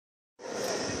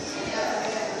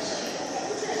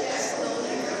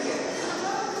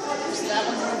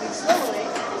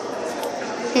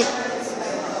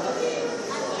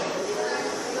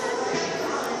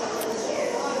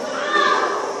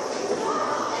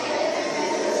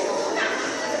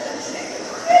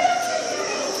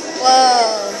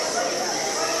Whoa.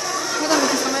 Hold on,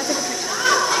 because I'm gonna take a picture.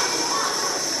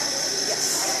 Yes.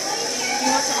 You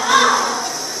want some?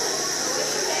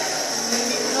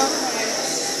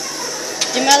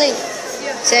 Jameli,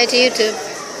 Yeah. say it to YouTube.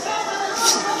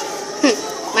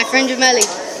 My friend Jameli.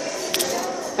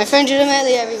 My friend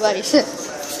Jameli, everybody.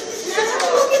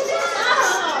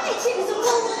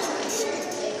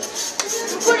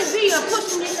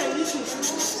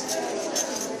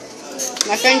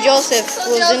 My friend Joseph,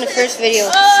 who was in the first video.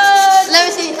 Let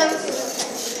me see.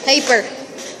 Paper.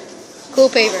 Cool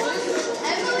paper.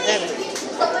 Whatever.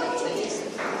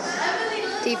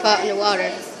 Teapot in the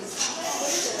water.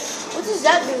 What does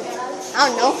that do? I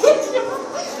don't know.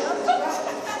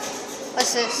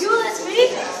 What's this? You let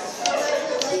me?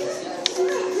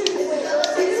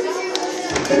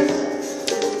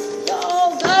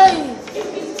 Oh, guys.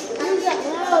 Who's that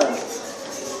loud?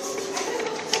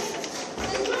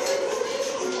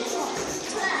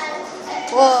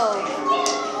 Whoa.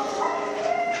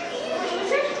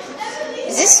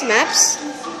 Is this Maps?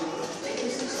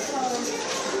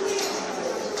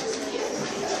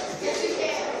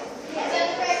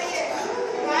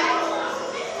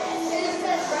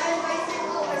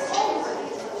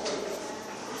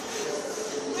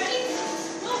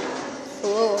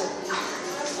 Whoa.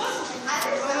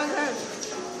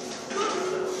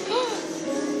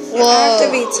 Whoa.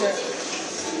 Activates it.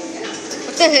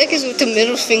 What the heck is with the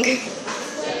middle finger?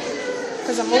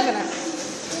 Because I'm moving it.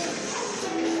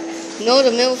 No,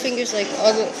 the middle finger's like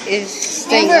other is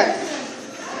staying. Amber.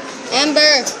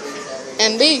 Amber.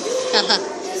 MB. Haha.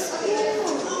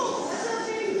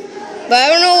 But I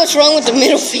don't know what's wrong with the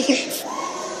middle finger.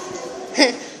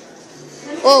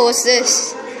 Whoa, what's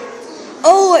this?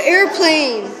 Oh, an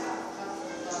airplane.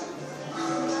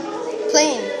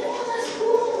 Plane.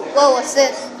 Whoa, what's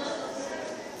this?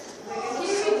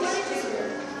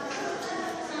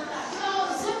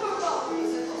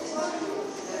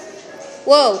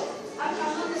 Whoa.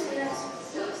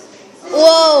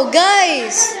 Whoa,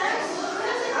 guys.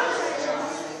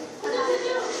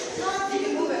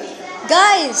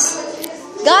 Guys.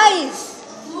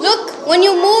 Look, when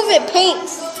you move it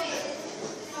paints.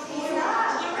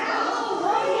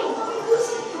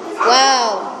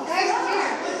 Wow.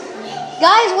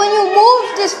 Guys, when you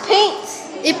move this paints.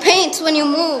 It paints when you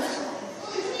move.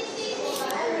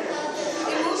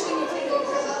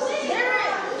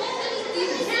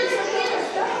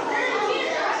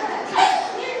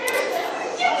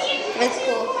 That's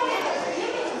cool.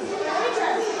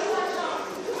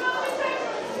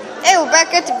 Hey, we're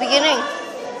back at the beginning.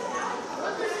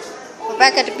 We're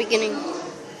back at the beginning.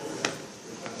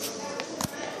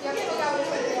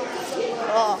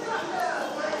 Oh.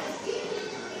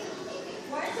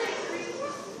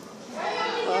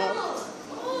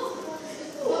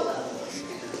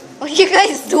 What are you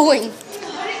guys doing?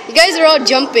 You guys are all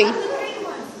jumping.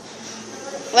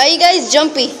 Why are you guys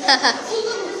jumpy?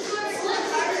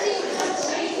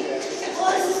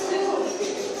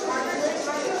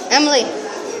 Emily.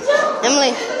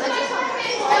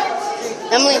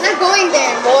 I'm not going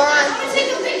there, moron.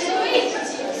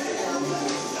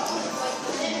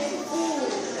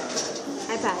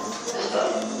 iPad.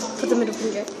 Put the middle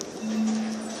finger.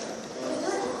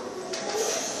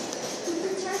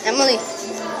 Emily.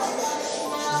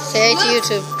 Say it to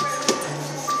YouTube.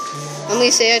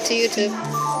 Emily, say it to YouTube.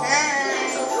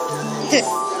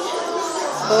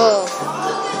 Oh.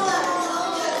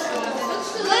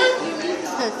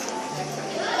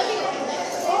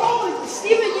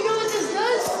 Steven, you know what this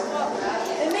does?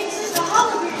 It makes it a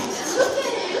hologram. Look at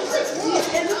it.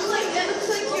 It looks like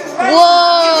you're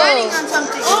Whoa. writing on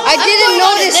something. I didn't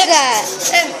notice that.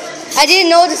 I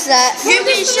didn't notice that. Give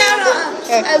me a shout out.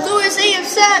 Louis A.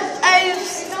 Upset.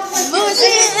 Louis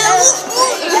A.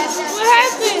 What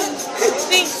happened?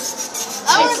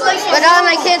 But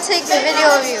I can't take the video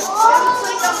of you.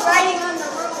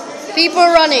 People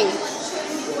running.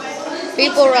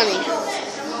 People running.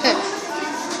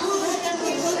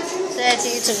 Say that to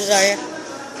YouTube, Zaria.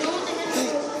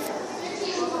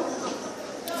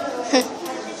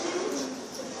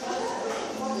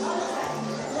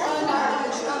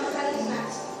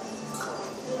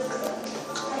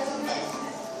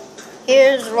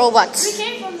 Here's robots. We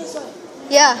came from this way.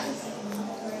 Yeah.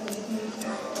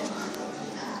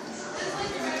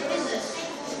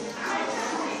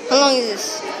 How long is this?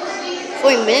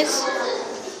 40 minutes?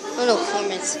 Oh no, 4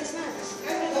 minutes.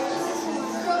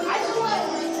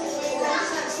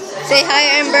 Say hi,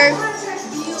 Amber.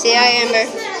 Say hi, Amber.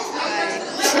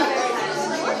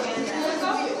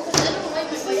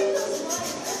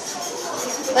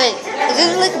 Wait, is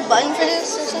there like a button for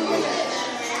this or something?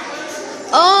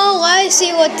 Oh, I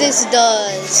see what this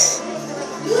does.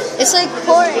 It's like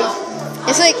pouring.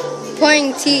 It's like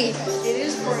pouring tea. It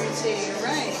is pouring tea, you're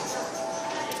right.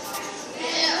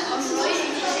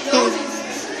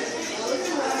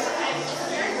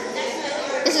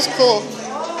 This is cool.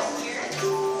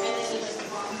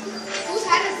 Whose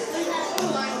hat is this?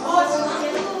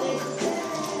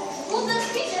 Oh, that's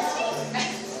me.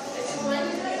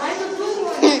 I'm the blue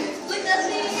one. Look, that's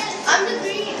me. I'm the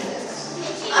green.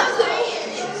 I'm green.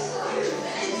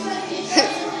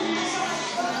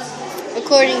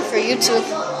 Recording for YouTube.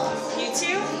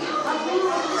 YouTube?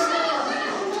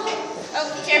 Oh,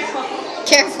 careful.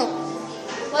 Careful.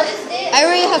 What is this? I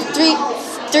already have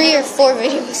three or four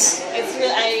videos. It's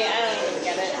really,